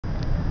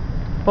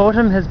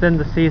Autumn has been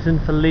the season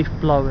for leaf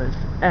blowers,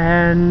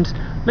 and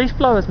leaf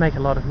blowers make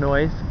a lot of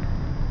noise,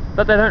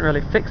 but they don't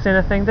really fix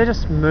anything. They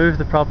just move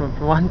the problem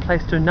from one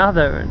place to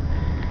another, and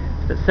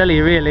it's a bit silly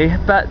really,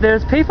 but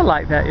there's people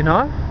like that, you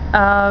know.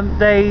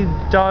 They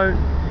don't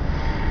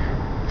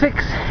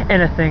fix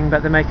anything,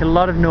 but they make a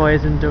lot of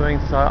noise in doing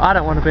so. I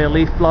don't want to be a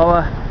leaf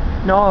blower.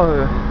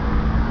 No,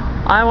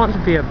 I want to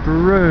be a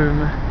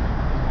broom.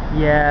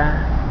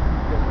 Yeah,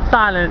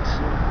 silent,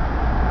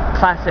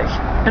 classic,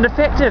 and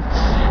effective.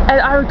 And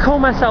I would call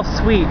myself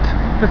Sweep,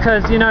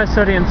 because, you know,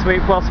 Sooty and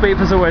Sweep, well, Sweep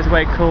is always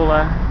way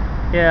cooler.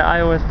 Yeah,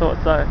 I always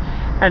thought so.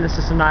 And it's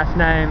just a nice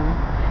name,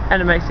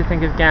 and it makes you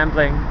think of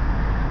gambling.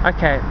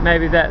 Okay,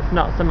 maybe that's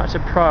not so much a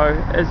pro,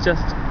 it's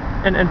just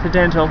an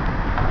incidental.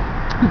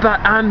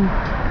 But,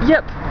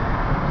 yep,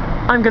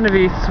 I'm gonna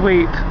be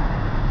Sweep.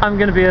 I'm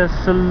gonna be a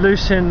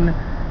solution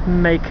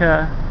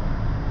maker,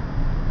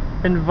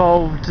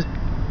 involved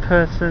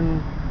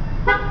person,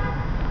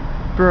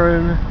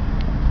 broom.